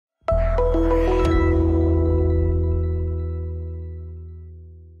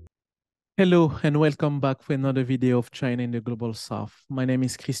Hello and welcome back for another video of China in the Global South. My name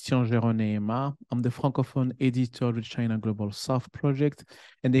is Christian Geronema. I'm the Francophone editor of the China Global South project,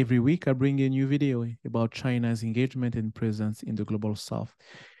 and every week I bring a new video about China's engagement and presence in the Global South.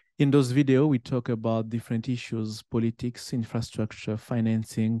 In those videos, we talk about different issues, politics, infrastructure,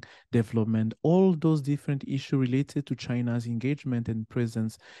 financing, development, all those different issues related to China's engagement and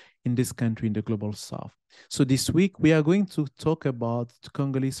presence in this country in the Global South. So this week, we are going to talk about the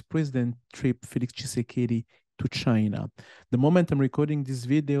Congolese president trip, Felix Tshisekedi, to China. The moment I'm recording this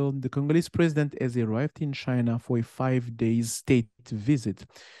video, the Congolese president has arrived in China for a 5-day state visit.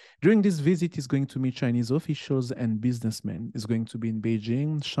 During this visit, he's going to meet Chinese officials and businessmen. He's going to be in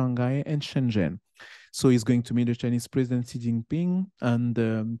Beijing, Shanghai, and Shenzhen. So he's going to meet the Chinese President Xi Jinping and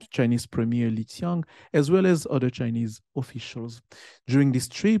the Chinese Premier Li Qiang, as well as other Chinese officials. During this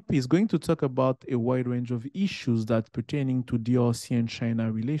trip, he's going to talk about a wide range of issues that pertaining to DRC and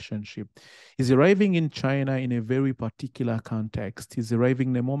China relationship. He's arriving in China in a very particular context. He's arriving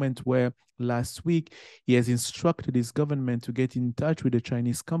in a moment where last week, he has instructed his government to get in touch with the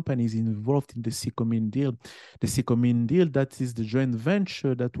Chinese companies involved in the CGSP'S deal. The CGSP'S deal, that is the joint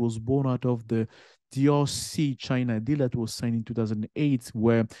venture that was born out of the DRC-China deal that was signed in 2008,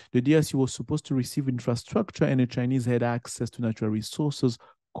 where the DRC was supposed to receive infrastructure and the Chinese had access to natural resources,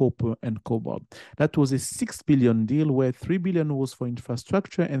 copper and cobalt. That was a $6 billion deal where $3 billion was for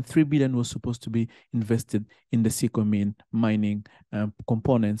infrastructure and $3 billion was supposed to be invested in the CGSP'S mining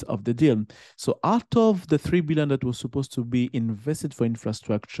components of the deal. So out of the $3 billion that was supposed to be invested for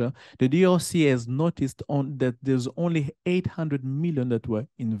infrastructure, the DRC has noticed that there's only $800 million that were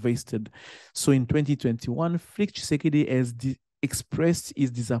invested. So in 2021, Felix Tshisekedi has expressed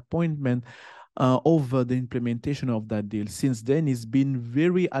his disappointment over the implementation of that deal. Since then, he's been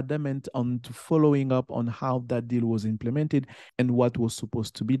very adamant on to following up on how that deal was implemented and what was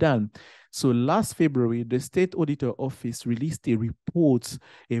supposed to be done. So last February, the State Auditor Office released a report,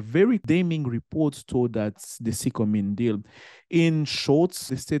 a very damning report toward that the CGSP'S deal. In short,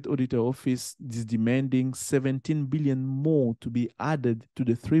 the State Auditor Office is demanding 17 billion more to be added to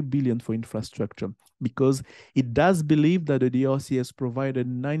the 3 billion for infrastructure, because it does believe that the DRC has provided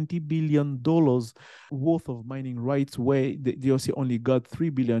 $90 billion worth of mining rights, where the DRC only got 3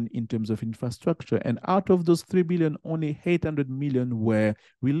 billion in terms of infrastructure. And out of those 3 billion, only 800 million were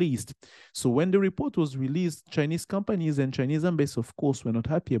released. So when the report was released, Chinese companies and Chinese embassies, of course, were not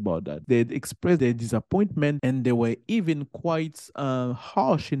happy about that. They had expressed their disappointment, and they were even quite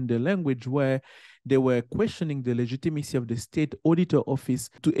harsh in the language, where they were questioning the legitimacy of the State Auditor Office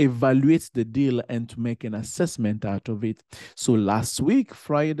to evaluate the deal and to make an assessment out of it. So last week,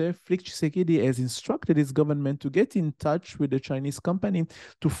 Friday, Felix Tshisekedi has instructed his government to get in touch with the Chinese company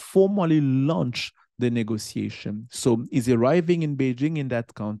to formally launch the negotiation. So he's arriving in Beijing in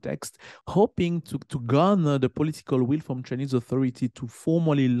that context, hoping to garner the political will from Chinese authority to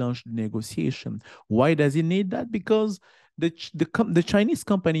formally launch the negotiation. Why does he need that? Because the Chinese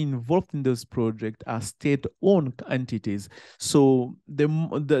company involved in this project are state-owned entities. So the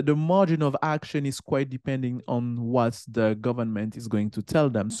margin of action is quite depending on what the government is going to tell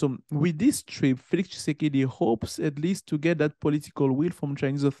them. So with this trip, Felix Tshisekedi hopes at least to get that political will from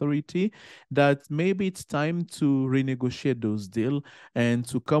Chinese authority that maybe it's time to renegotiate those deals and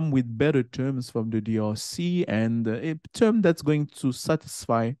to come with better terms from the DRC, and a term that's going to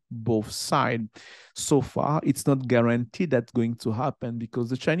satisfy both sides. So far, it's not guaranteed that's going to happen, because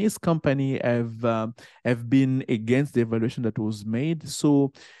the Chinese company have been against the evaluation that was made.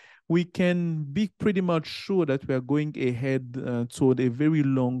 So we can be pretty much sure that we are going ahead toward a very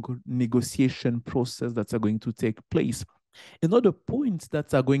long negotiation process that's going to take place. Another point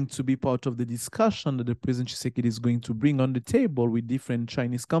that are going to be part of the discussion that the President Tshisekedi is going to bring on the table with different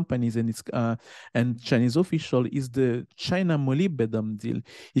Chinese companies and Chinese officials is the China molybdenum deal.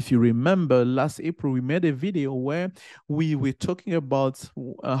 If you remember, last April, we made a video where we were talking about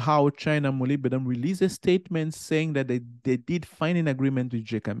how China molybdenum released a statement saying that they did find an agreement with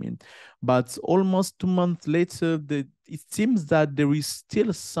JCAMIN. But almost 2 months later, it seems that there is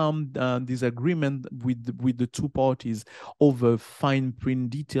still some disagreement with the two parties over fine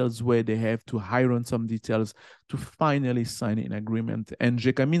print details, where they have to iron some details to finally sign an agreement. And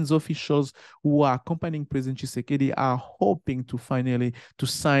JCAMIN's officials who are accompanying President Tshisekedi are hoping to finally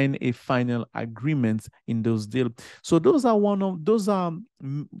sign a final agreement in those deals. So those are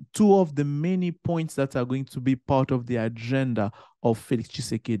two of the many points that are going to be part of the agenda of Felix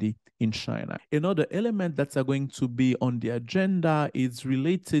Tshisekedi in China. Another element that's going to be on the agenda is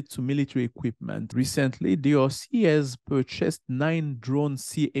related to military equipment. Recently, DRC has purchased 9 drone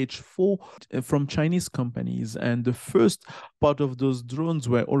CH-4 from Chinese companies, and the first part of those drones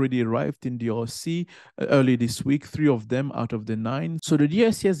were already arrived in DRC early this week, 3 of them out of the 9. So the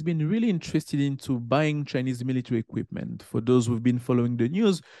DRC has been really interested into buying Chinese military equipment. For those who've been following the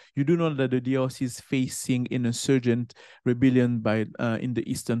news, you do know that the DRC is facing an insurgent rebellion in the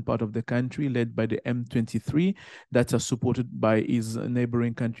eastern part of the country, led by the M23, that are supported by his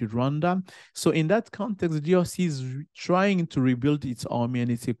neighboring country, Rwanda. So in that context, the DRC is trying to rebuild its army and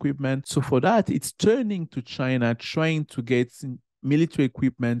its equipment. So for that, it's turning to China, trying to get military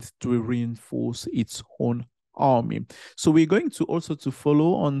equipment to reinforce its own army. So we're going to also to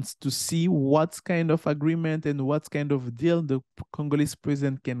follow on to see what kind of agreement and what kind of deal the Congolese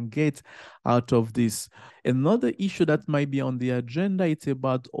president can get out of this. Another issue that might be on the agenda is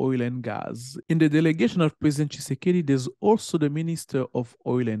about oil and gas. In the delegation of President Tshisekedi, there's also the Minister of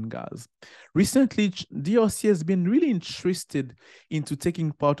Oil and Gas. Recently, DRC has been really interested into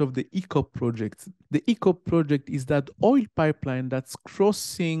taking part of the ECOP project. The ECOP project is that oil pipeline that's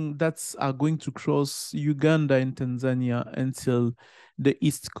going to cross Uganda and Tanzania until the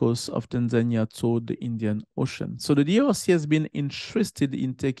east coast of Tanzania toward the Indian Ocean. So the DRC has been interested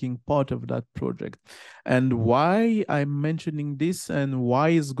in taking part of that project. And why I'm mentioning this and why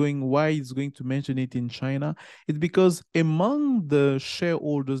it's going to mention it in China, it's because among the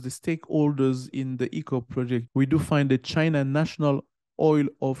shareholders, the stakeholders in the ECO project, we do find the China National Oil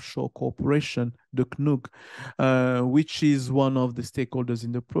Offshore Corporation, the CNOOC, which is one of the stakeholders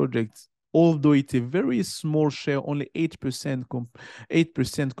in the project. Although it's a very small share, only 8%,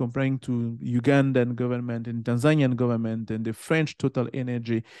 8% comparing to Ugandan government and Tanzanian government and the French Total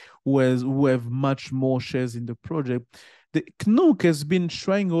Energy, who have much more shares in the project. The CNOOC has been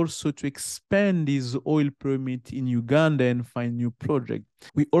trying also to expand his oil permit in Uganda and find new projects.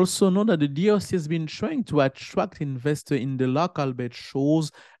 We also know that the DRC has been trying to attract investors in the Lac Albert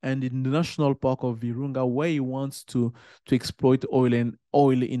shores and in the National Park of Virunga, where he wants to exploit oil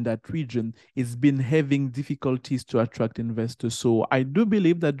in that region. It's been having difficulties to attract investors. So I do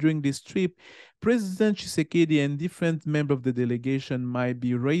believe that during this trip, President Tshisekedi and different members of the delegation might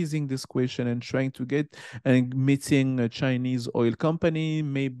be raising this question and trying to get and meeting a Chinese oil company,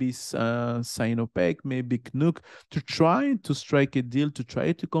 maybe Sinopec, maybe CNOOC, to try to strike a deal, to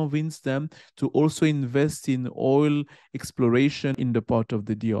try to convince them to also invest in oil exploration in the part of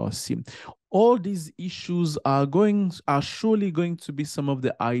the DRC. All these issues are surely going to be some of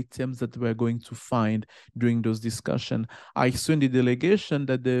the items that we're going to find during those discussions. I saw in the delegation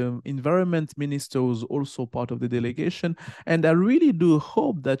that the environment minister was also part of the delegation, and I really do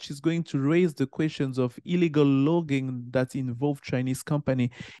hope that she's going to raise the questions of illegal logging that involve Chinese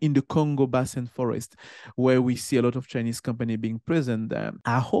company in the Congo Basin forest, where we see a lot of Chinese company being present there.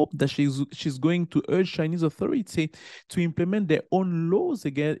 I hope that she's going to urge Chinese authority to implement their own laws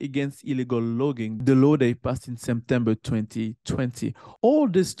against illegal logging, the law they passed in September 2020. All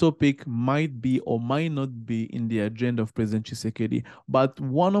this topic might be or might not be in the agenda of President Tshisekedi, but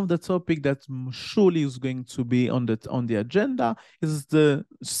one of the topics that surely is going to be on the agenda is the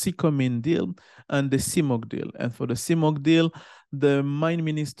CICOMIN deal and the CIMOC deal. And for the CIMOC deal, the mine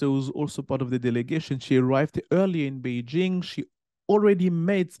minister was also part of the delegation. She arrived early in Beijing. She already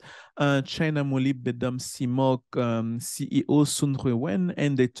met China Molybdenum CIMOC CEO Sun Hui-wen,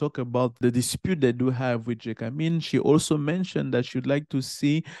 and they talk about the dispute they do have with Jekamin. She also mentioned that she'd like to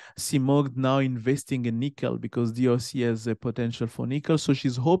see CIMOC now investing in nickel because DRC has a potential for nickel. So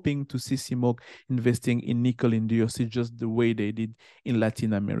she's hoping to see CIMOC investing in nickel in DRC just the way they did in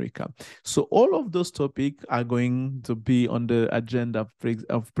Latin America. So all of those topics are going to be on the agenda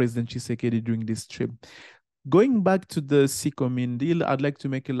of President Tshisekedi during this trip. Going back to the CICOMIN deal, I'd like to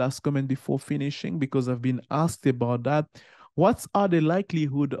make a last comment before finishing because I've been asked about that. What are the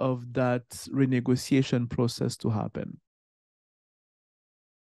likelihood of that renegotiation process to happen?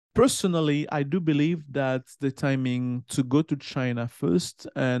 Personally, I do believe that the timing to go to China first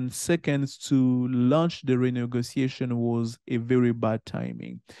and second to launch the renegotiation was a very bad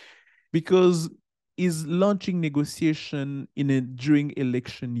timing because is launching negotiation during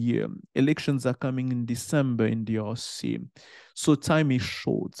election year. Elections are coming in December in DRC, so time is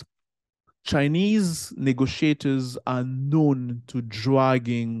short. Chinese negotiators are known to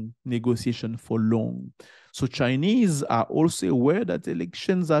dragging negotiation for long. So Chinese are also aware that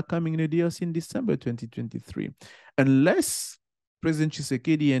elections are coming in the DRC in December 2023. Unless President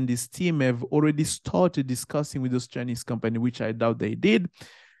Tshisekedi and his team have already started discussing with those Chinese companies, which I doubt they did,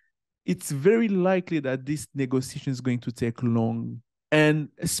 it's very likely that this negotiation is going to take long. And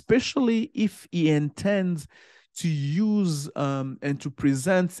especially if he intends to use and to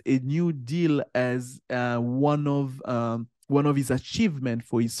present a new deal as one of one of his achievements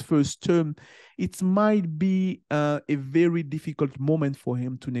for his first term, it might be a very difficult moment for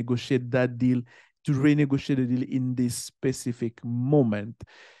him to negotiate that deal, to renegotiate the deal in this specific moment.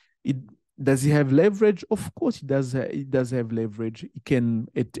 It Does he have leverage? Of course, he does. He does have leverage. He can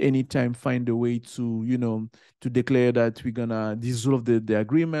at any time find a way to, to declare that we're gonna dissolve the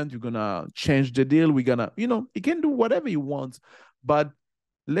agreement. We're gonna change the deal. We're gonna, he can do whatever he wants. But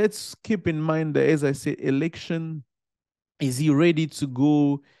let's keep in mind that, as I said, election. Is he ready to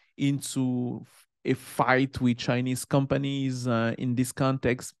go into a fight with Chinese companies in this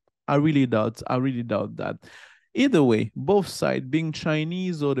context? I really doubt. I really doubt that. Either way, both sides, being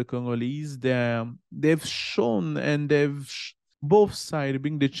Chinese or the Congolese, they've shown and both sides,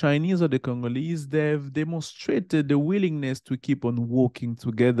 being the Chinese or the Congolese, they've demonstrated the willingness to keep on working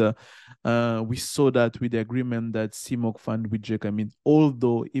together. We saw that with the agreement that CMOC found with Jacquemin,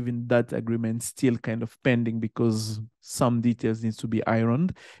 although even that agreement still kind of pending because some details needs to be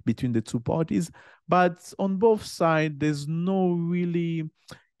ironed between the two parties. But on both sides, there's no really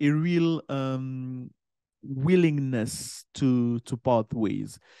a real willingness to part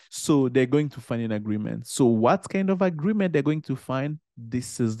ways. So they're going to find an agreement. So what kind of agreement they're going to find?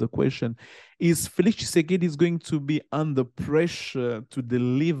 This is the question. Is Felix Tshisekedi is going to be under pressure to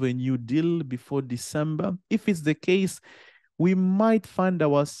deliver a new deal before December? If it's the case, we might find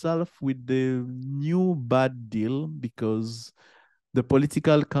ourselves with the new bad deal because the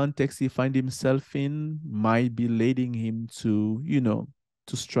political context he finds himself in might be leading him to,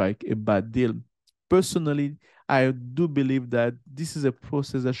 to strike a bad deal. Personally, I do believe that this is a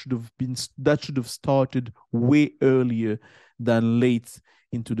process that should have started way earlier than late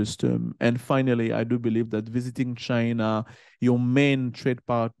into this term. And finally, I do believe that visiting China, your main trade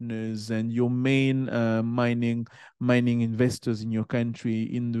partners and your main mining investors in your country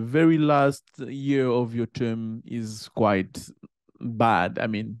in the very last year of your term is quite bad. I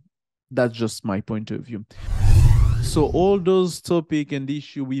mean, that's just my point of view. So all those topic and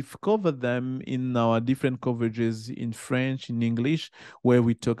issue, we've covered them in our different coverages in French, in English, where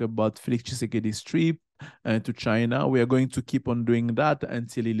we talk about Felix Tshisekedi's trip to China. We are going to keep on doing that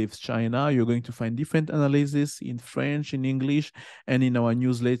until he leaves China. You're going to find different analysis in French, in English, and in our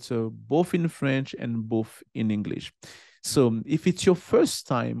newsletter, both in French and both in English. So if it's your first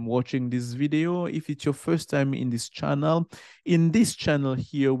time watching this video, if it's your first time in this channel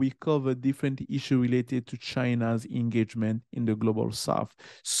here, we cover different issues related to China's engagement in the global south.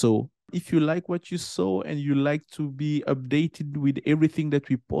 So if you like what you saw and you like to be updated with everything that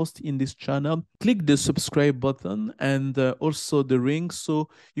we post in this channel, click the subscribe button and also the ring, so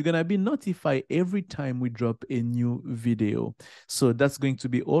you're going to be notified every time we drop a new video. So that's going to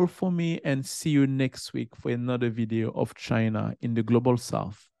be all for me, and see you next week for another video of China in the global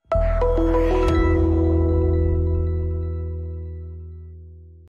south.